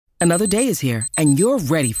Another day is here, and you're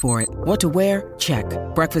ready for it. What to wear? Check.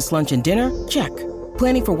 Breakfast, lunch, and dinner? Check.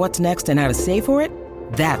 Planning for what's next and how to save for it?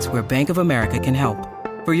 That's where Bank of America can help.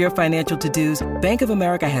 For your financial to-dos, Bank of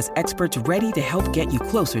America has experts ready to help get you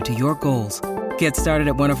closer to your goals. Get started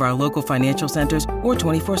at one of our local financial centers or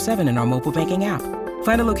 24/7 in our mobile banking app.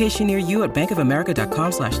 Find a location near you at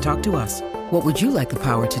bankofamerica.com/talktous. What would you like the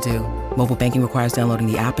power to do? Mobile banking requires downloading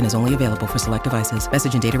the app and is only available for select devices.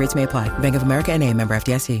 Message and data rates may apply. Bank of America N.A., member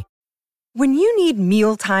FDIC. When you need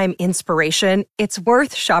mealtime inspiration, it's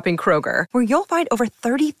worth shopping Kroger, where you'll find over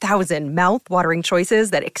 30,000 mouth-watering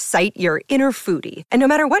choices that excite your inner foodie. And no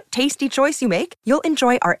matter what tasty choice you make, you'll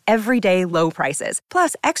enjoy our everyday low prices,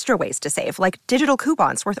 plus extra ways to save, like digital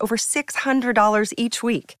coupons worth over $600 each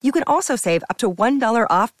week. You can also save up to $1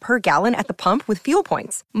 off per gallon at the pump with fuel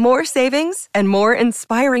points. More savings and more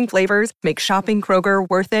inspiring flavors make shopping Kroger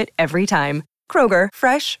worth it every time. Kroger,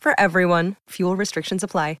 fresh for everyone. Fuel restrictions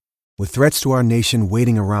apply. With threats to our nation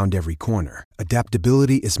waiting around every corner,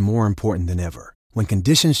 adaptability is more important than ever. When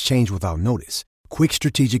conditions change without notice, quick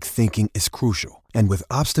strategic thinking is crucial. And with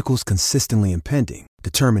obstacles consistently impending,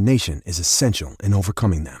 determination is essential in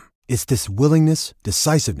overcoming them. It's this willingness,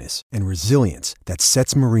 decisiveness, and resilience that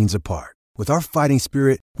sets Marines apart. With our fighting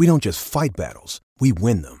spirit, we don't just fight battles, we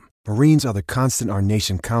win them. Marines are the constant our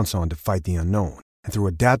nation counts on to fight the unknown. And through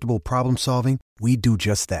adaptable problem solving, we do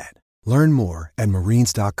just that. Learn more at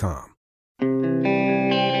marines.com.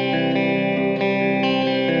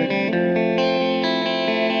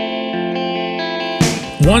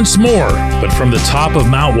 Once more, but from the top of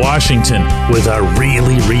Mount Washington with a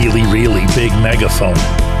really, really, really big megaphone.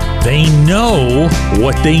 They know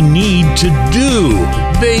what they need to do.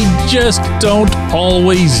 They just don't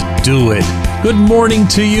always do it. Good morning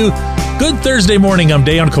to you. Good Thursday morning. I'm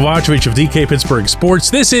Dejan Kovacevic of DK Pittsburgh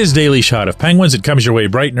Sports. This is Daily Shot of Penguins. It comes your way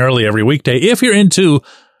bright and early every weekday. If you're into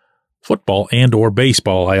football and or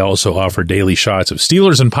baseball, I also offer daily shots of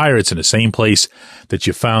Steelers and Pirates in the same place that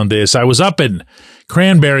you found this. I was up in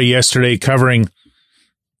Cranberry yesterday covering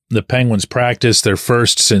the Penguins practice, their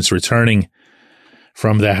first since returning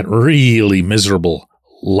from that really miserable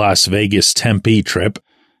Las Vegas Tempe trip.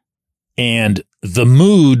 And the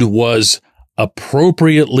mood was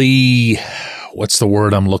appropriately, what's the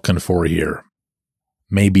word I'm looking for here?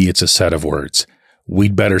 Maybe it's a set of words.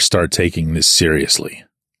 We'd better start taking this seriously.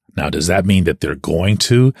 Now, does that mean that they're going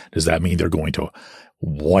to? Does that mean they're going to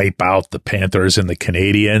wipe out the Panthers and the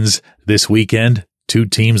Canadiens this weekend? Two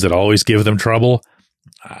teams that always give them trouble?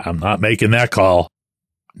 I'm not making that call.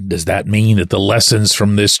 Does that mean that the lessons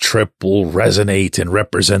from this trip will resonate and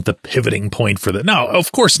represent the pivoting point for the... No,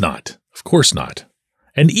 of course not. Of course not.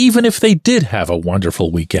 And even if they did have a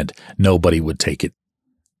wonderful weekend, nobody would take it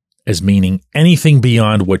as meaning anything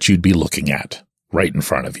beyond what you'd be looking at right in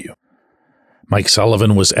front of you. Mike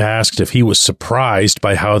Sullivan was asked if he was surprised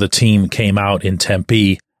by how the team came out in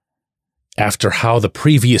Tempe after how the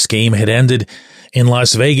previous game had ended in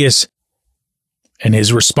Las Vegas, and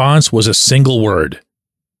his response was a single word: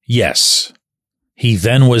 yes. He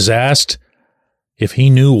then was asked if he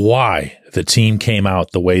knew why the team came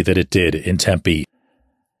out the way that it did in Tempe,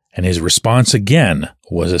 and his response again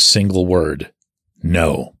was a single word: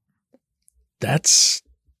 no. That's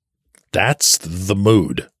the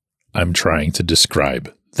mood I'm trying to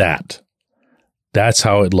describe. That's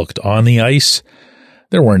how it looked on the ice.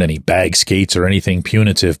 There weren't any bag skates or anything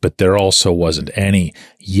punitive, but there also wasn't any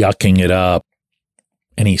yucking it up,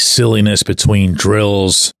 any silliness between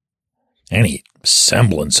drills, any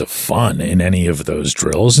semblance of fun in any of those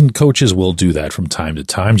drills, and coaches will do that from time to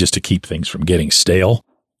time just to keep things from getting stale.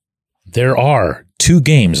 There are 2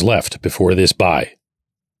 games left before this bye.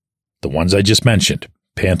 The ones I just mentioned,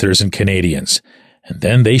 Panthers and Canadiens. And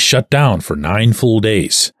then they shut down for 9 full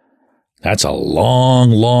days. That's a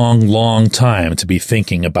long, long, long time to be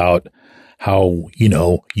thinking about how,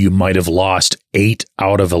 you might have lost 8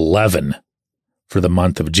 out of 11 for the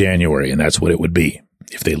month of January, and that's what it would be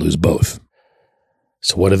if they lose both.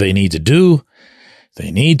 So what do they need to do?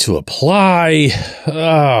 They need to apply.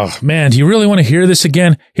 Oh, man, do you really want to hear this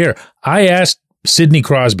again? Here, I asked Sidney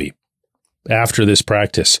Crosby after this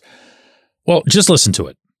practice. Well, just listen to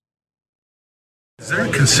it. Is there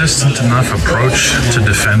a consistent enough approach to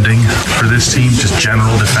defending for this team, just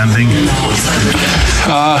general defending?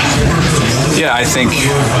 Yeah, I think,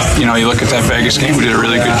 you look at that Vegas game, we did a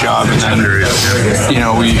really good job. And then,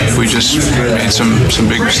 we just made some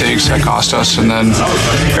big mistakes that cost us. And then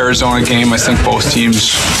Arizona game, I think both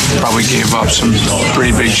teams probably gave up some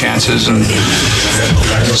pretty big chances. And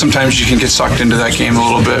sometimes you can get sucked into that game a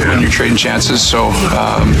little bit when you're trading chances. So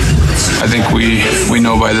I think we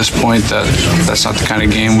know by this point that that's not not the kind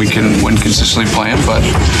of game we can win consistently playing, but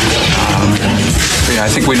I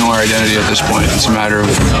think we know our identity at this point. It's a matter of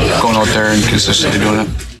going out there and consistently doing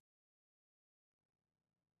it.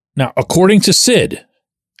 Now, according to Sid,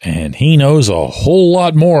 and he knows a whole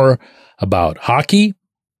lot more about hockey,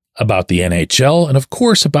 about the NHL, and of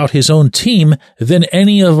course about his own team than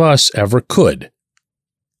any of us ever could.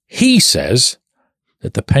 He says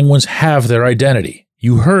that the Penguins have their identity.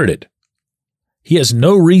 You heard it. He has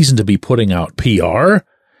no reason to be putting out PR.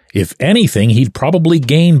 If anything, he'd probably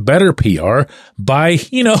gain better PR by,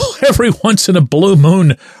 every once in a blue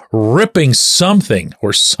moon ripping something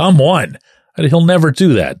or someone. But he'll never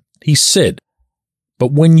do that. He's Sid.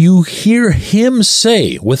 But when you hear him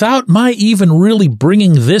say, without my even really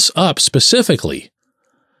bringing this up specifically,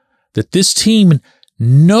 that this team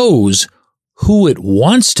knows who it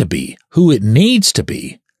wants to be, who it needs to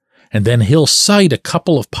be, and then he'll cite a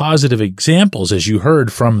couple of positive examples, as you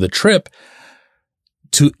heard from the trip,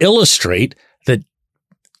 to illustrate that,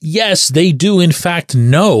 yes, they do in fact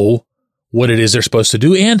know what it is they're supposed to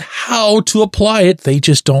do and how to apply it. They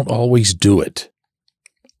just don't always do it.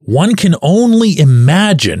 One can only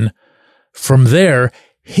imagine from there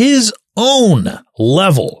his own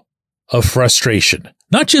level of frustration,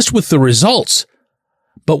 not just with the results,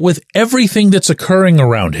 but with everything that's occurring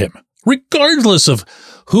around him, regardless of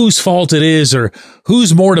whose fault it is or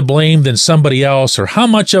who's more to blame than somebody else, or how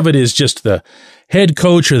much of it is just the head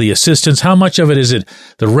coach or the assistants, how much of it is it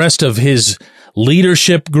the rest of his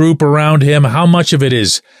leadership group around him, how much of it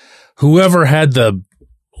is whoever had the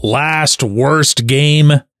last worst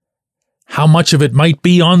game, how much of it might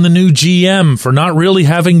be on the new GM for not really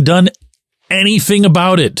having done anything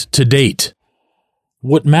about it to date.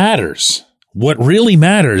 What matters, what really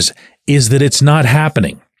matters, is that it's not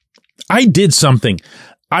happening. I did something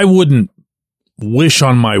I wouldn't wish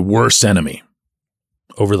on my worst enemy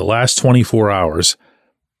over the last 24 hours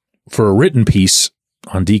for a written piece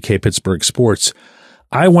on DK Pittsburgh Sports.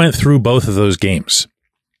 I went through both of those games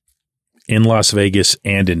in Las Vegas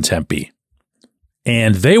and in Tempe,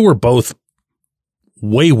 and they were both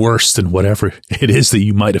way worse than whatever it is that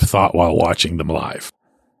you might have thought while watching them live.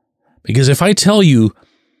 Because if I tell you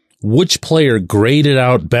which player graded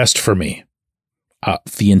out best for me,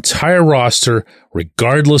 the entire roster,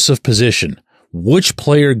 regardless of position, which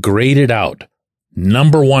player graded out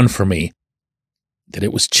number one for me, that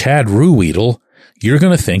it was Chad Ruhwedel, you're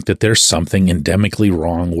going to think that there's something endemically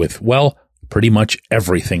wrong with, well, pretty much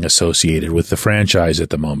everything associated with the franchise at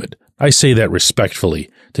the moment. I say that respectfully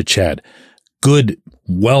to Chad. Good,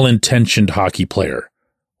 well-intentioned hockey player.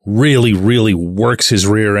 Really, really works his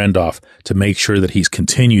rear end off to make sure that he's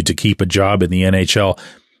continued to keep a job in the NHL,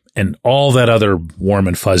 and all that other warm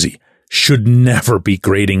and fuzzy. Should never be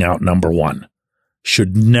grading out number one.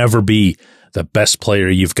 Should never be the best player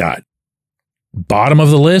you've got. Bottom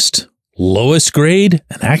of the list, lowest grade,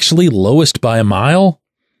 and actually lowest by a mile.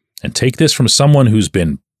 And take this from someone who's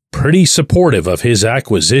been pretty supportive of his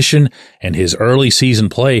acquisition and his early season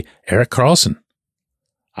play, Erik Karlsson.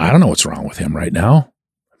 I don't know what's wrong with him right now.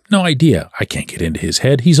 No idea. I can't get into his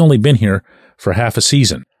head. He's only been here for half a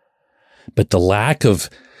season. But the lack of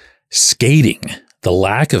skating, the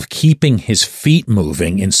lack of keeping his feet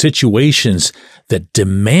moving in situations that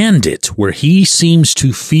demand it, where he seems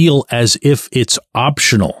to feel as if it's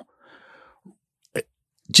optional.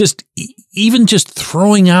 Even just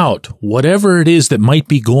throwing out whatever it is that might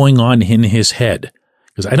be going on in his head.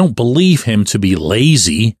 Because I don't believe him to be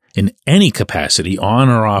lazy in any capacity, on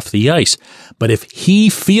or off the ice. But if he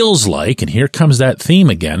feels like, and here comes that theme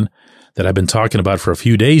again that I've been talking about for a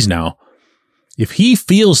few days now, if he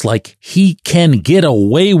feels like he can get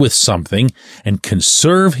away with something and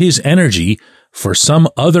conserve his energy for some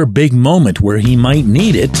other big moment where he might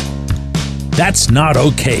need it, that's not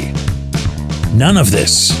okay. None of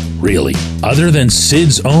this, really, other than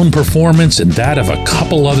Sid's own performance and that of a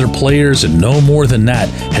couple other players and no more than that,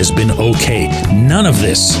 has been okay. None of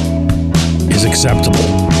this is acceptable.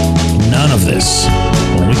 None of this.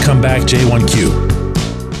 When we come back, J1Q.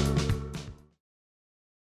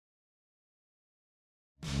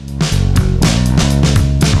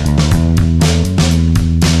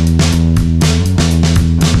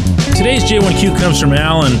 Today's J1Q comes from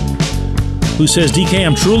Alan, who says, DK,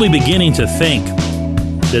 I'm truly beginning to think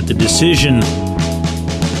that the decision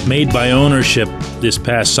made by ownership this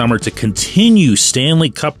past summer to continue Stanley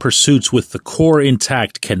Cup pursuits with the core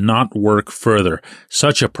intact cannot work further.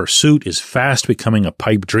 Such a pursuit is fast becoming a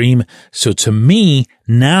pipe dream. So to me,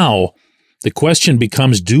 now the question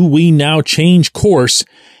becomes, do we now change course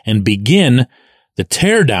and begin the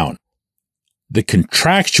teardown? The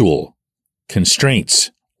contractual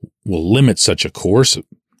constraints will limit such a course.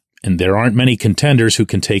 And there aren't many contenders who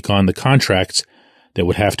can take on the contracts that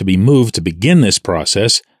would have to be moved to begin this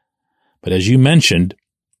process. But as you mentioned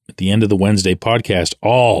at the end of the Wednesday podcast,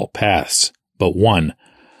 all paths but one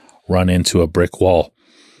run into a brick wall.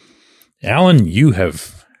 Alan, you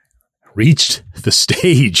have reached the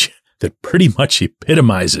stage that pretty much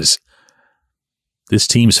epitomizes this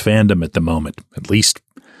team's fandom at the moment, at least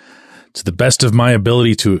to the best of my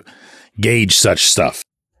ability to gauge such stuff.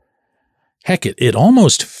 Heck, it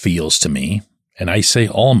almost feels to me, and I say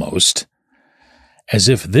almost, as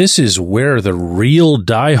if this is where the real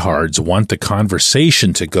diehards want the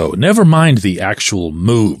conversation to go. Never mind the actual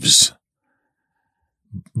moves.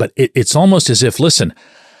 But it's almost as if, listen,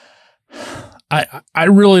 I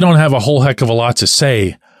really don't have a whole heck of a lot to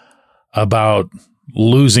say about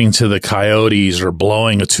losing to the Coyotes or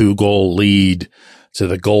blowing a 2-goal lead to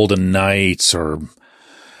the Golden Knights or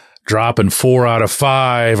dropping 4 out of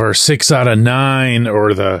 5 or 6 out of 9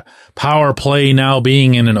 or the power play now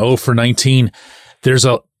being in an 0 for 19. There's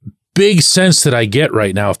a big sense that I get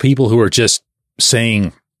right now of people who are just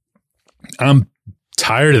saying, I'm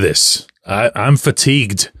tired of this. I'm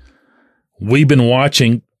fatigued. We've been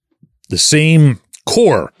watching the same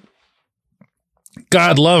core.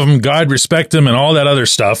 God love them, God respect them, and all that other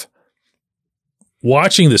stuff.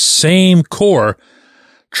 Watching the same core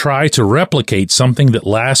try to replicate something that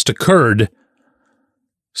last occurred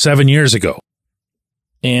 7 years ago.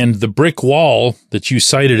 And the brick wall that you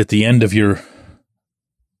cited at the end of your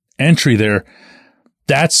entry there,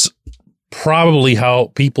 that's probably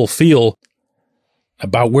how people feel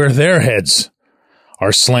about where their heads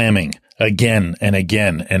are slamming again and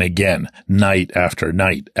again and again, night after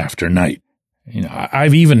night after night. You know,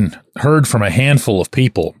 I've even heard from a handful of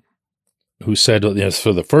people who said,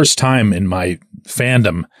 for the first time in my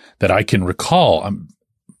fandom that I can recall, I'm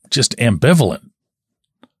just ambivalent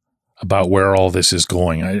about where all this is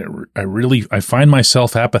going. I find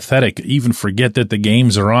myself apathetic, even forget that the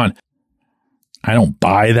games are on. I don't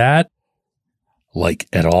buy that, like,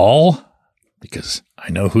 at all, because I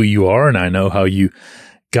know who you are and I know how you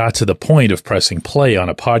got to the point of pressing play on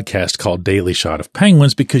a podcast called Daily Shot of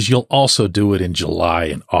Penguins, because you'll also do it in July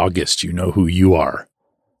and August. You know who you are.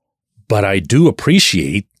 But I do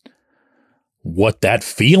appreciate what that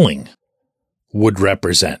feeling would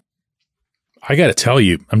represent. I got to tell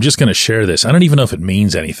you, I'm just going to share this. I don't even know if it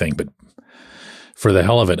means anything, but for the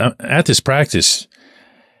hell of it, I'm at this practice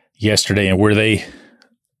yesterday, and where they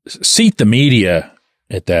seat the media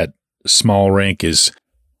at that small rink is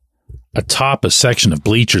atop a section of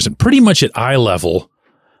bleachers and pretty much at eye level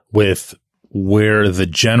with where the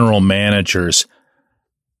general managers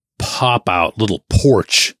pop out little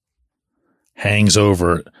porch hangs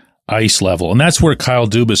over ice level. And that's where Kyle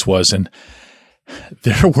Dubas was. And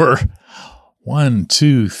there were 1,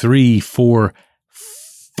 2, 3, 4,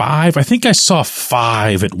 5. I think I saw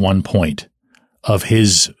 5 at one point of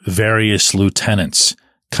his various lieutenants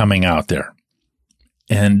coming out there.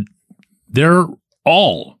 And they're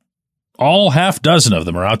all half dozen of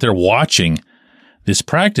them are out there watching this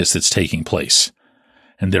practice that's taking place.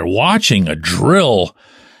 And they're watching a drill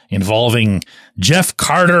involving Jeff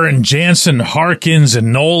Carter and Jansen Harkins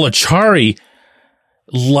and Noel Acciari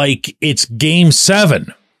like it's Game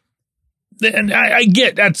 7. And I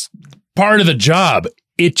get that's part of the job.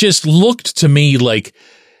 It just looked to me like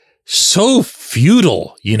so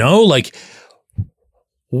futile, you know? Like,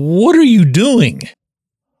 what are you doing?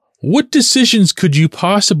 What decisions could you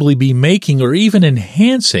possibly be making or even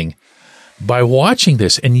enhancing by watching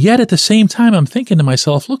this? And yet at the same time, I'm thinking to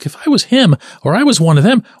myself, look, if I was him or I was one of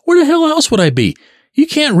them, where the hell else would I be? You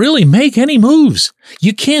can't really make any moves.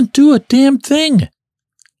 You can't do a damn thing.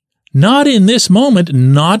 Not in this moment,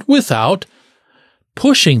 not without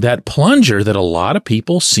pushing that plunger that a lot of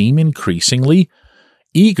people seem increasingly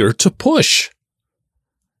eager to push.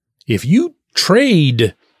 If you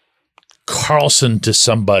trade Carlson to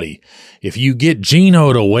somebody, if you get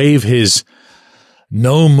Gino to waive his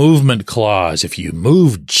no movement clause, if you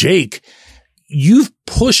move Jake, you've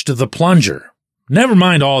pushed the plunger. Never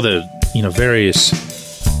mind all the, various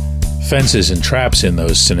fences and traps in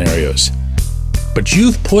those scenarios. But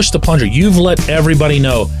you've pushed the plunger. You've let everybody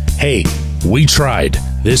know, hey, we tried.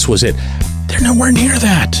 This was it. They're nowhere near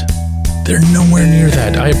that. They're nowhere near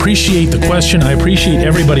that. I appreciate the question. I appreciate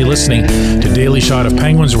everybody listening to Daily Shot of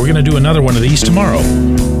Penguins. We're going to do another one of these tomorrow.